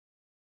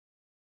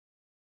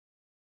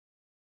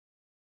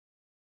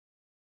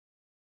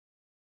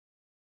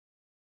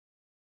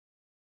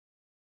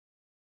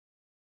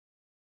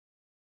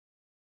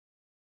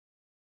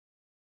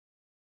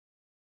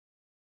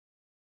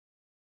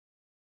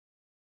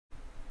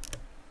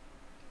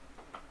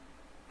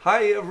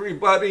Hi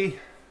everybody,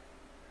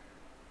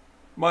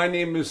 my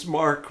name is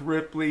Mark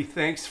Ripley.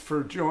 Thanks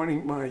for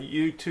joining my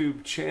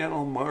YouTube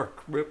channel,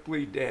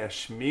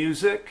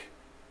 MarkRipley-Music.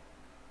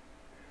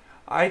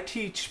 I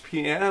teach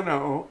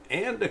piano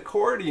and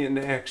accordion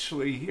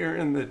actually here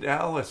in the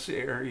Dallas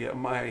area.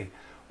 My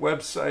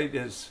website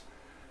is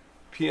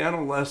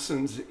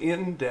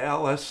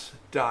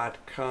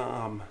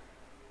pianolessonsindallas.com.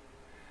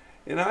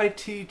 And I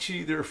teach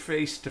either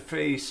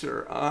face-to-face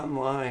or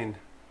online.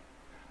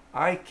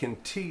 I can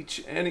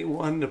teach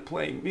anyone to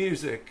play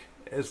music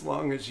as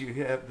long as you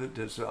have the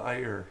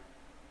desire.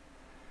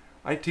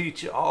 I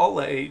teach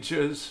all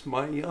ages,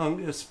 my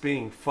youngest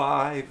being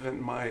 5 and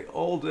my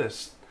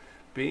oldest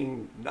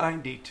being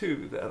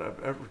 92 that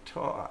I've ever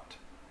taught.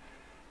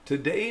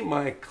 Today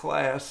my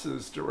class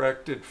is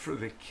directed for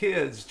the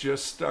kids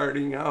just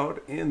starting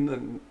out in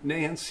the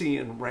Nancy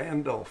and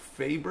Randall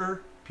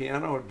Faber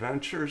Piano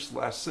Adventures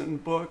lesson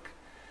book,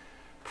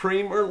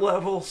 Premier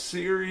level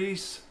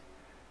series.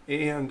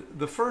 And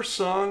the first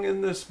song in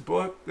this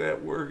book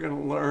that we're going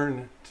to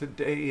learn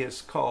today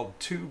is called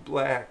Two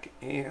Black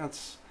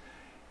Ants.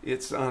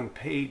 It's on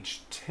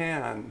page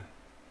 10.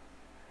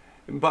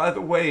 And by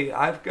the way,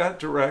 I've got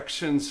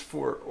directions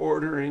for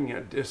ordering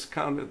a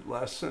discounted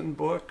lesson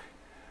book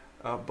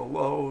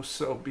below,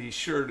 so be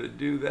sure to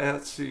do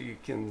that so you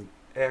can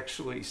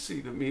actually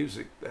see the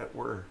music that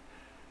we're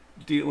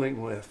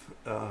dealing with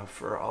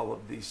for all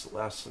of these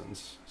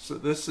lessons. So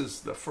this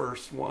is the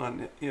first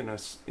one in a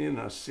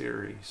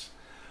series.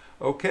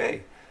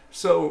 Okay,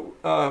 so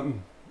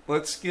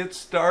let's get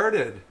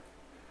started.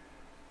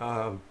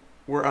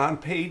 We're on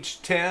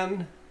page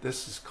 10.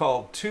 This is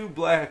called Two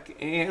Black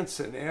Ants,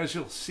 and as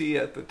you'll see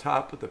at the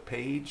top of the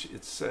page,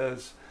 it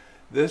says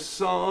this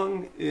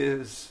song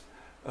is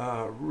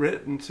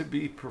written to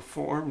be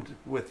performed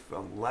with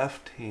the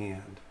left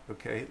hand.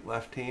 Okay,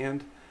 left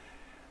hand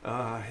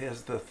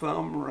has the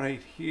thumb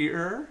right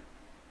here,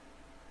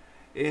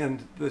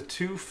 and the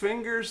two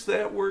fingers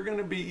that we're going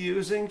to be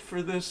using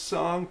for this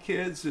song,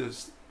 kids,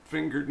 is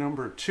finger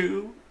number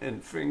 2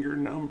 and finger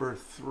number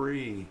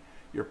 3,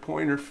 your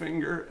pointer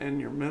finger and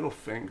your middle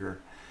finger.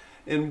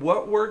 And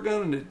what we're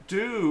going to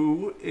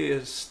do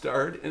is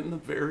start in the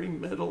very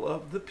middle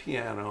of the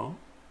piano,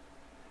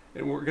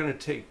 and we're going to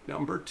take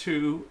number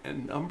 2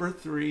 and number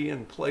 3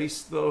 and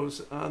place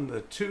those on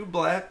the two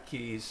black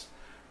keys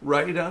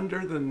right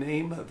under the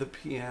name of the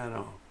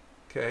piano.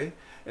 Okay?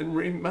 And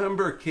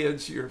remember,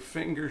 kids, your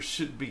fingers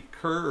should be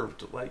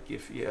curved like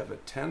if you have a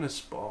tennis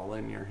ball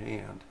in your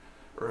hand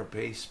or a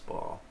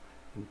baseball.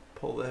 And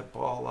pull that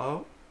ball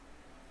out,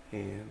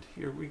 and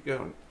here we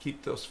go.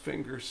 Keep those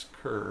fingers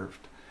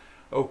curved.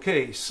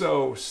 Okay,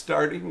 so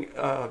starting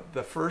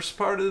the first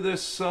part of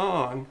this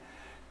song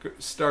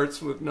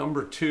starts with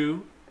number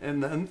 2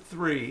 and then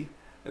 3,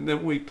 and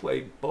then we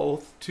play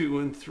both 2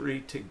 and 3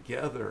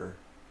 together.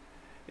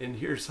 And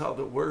here's how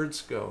the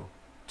words go.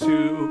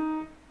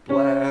 Two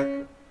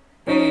black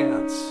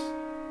ants.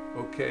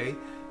 Okay,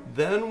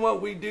 then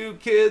what we do,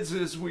 kids,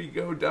 is we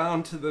go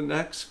down to the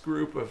next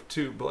group of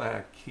two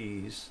black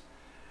keys,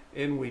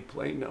 and we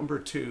play number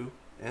 2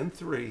 and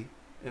 3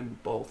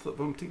 and both of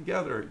them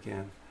together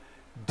again.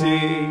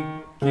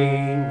 Digging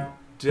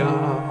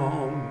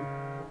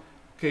down.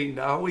 Okay,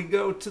 now we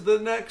go to the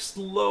next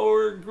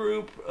lower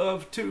group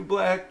of two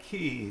black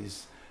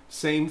keys.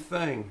 Same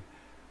thing.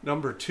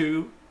 Number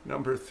 2,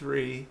 number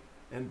 3,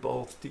 and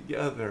both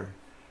together.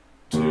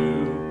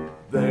 To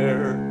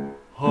their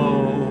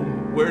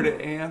home. Where do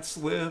ants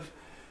live?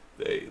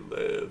 They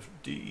live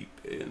deep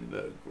in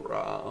the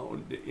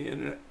ground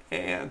in an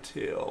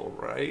anthill,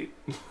 right?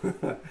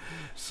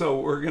 So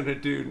we're going to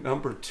do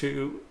number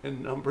 2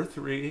 and number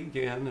 3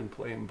 again and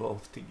play them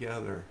both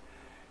together.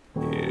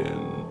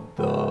 In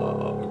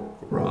the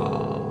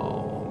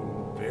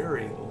ground.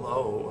 Very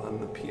low on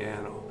the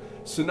piano.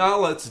 So now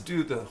let's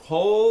do the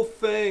whole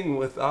thing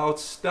without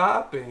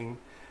stopping,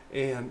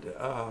 and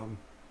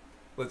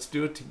let's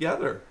do it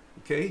together.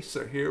 Okay,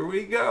 so here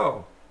we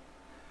go.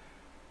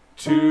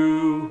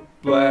 Two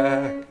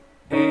black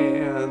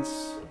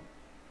ants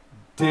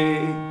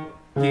digging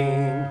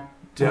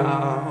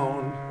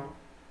down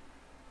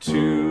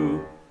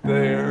to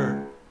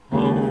their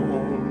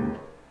home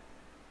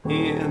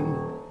in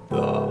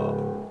the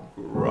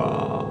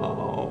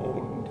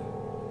ground.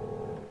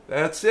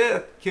 That's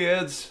it,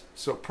 kids.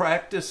 So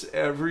practice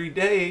every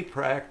day.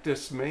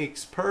 Practice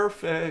makes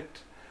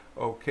perfect.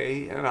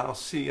 Okay, and I'll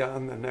see you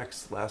on the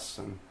next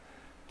lesson.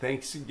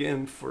 Thanks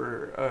again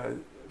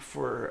for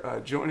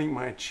joining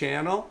my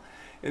channel.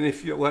 And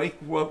if you like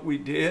what we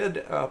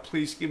did,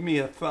 please give me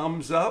a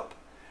thumbs up,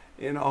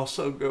 and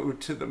also go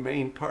to the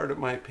main part of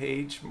my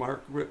page,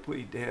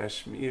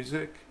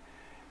 MarkRipley-Music,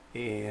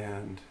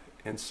 and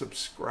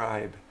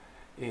subscribe.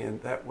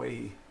 And that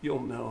way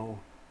you'll know,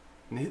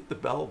 and hit the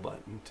bell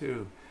button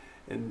too,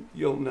 and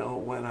you'll know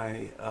when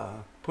I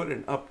put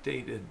an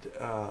updated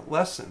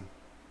lesson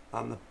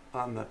on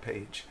the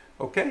page.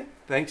 Okay,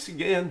 thanks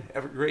again.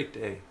 Have a great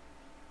day.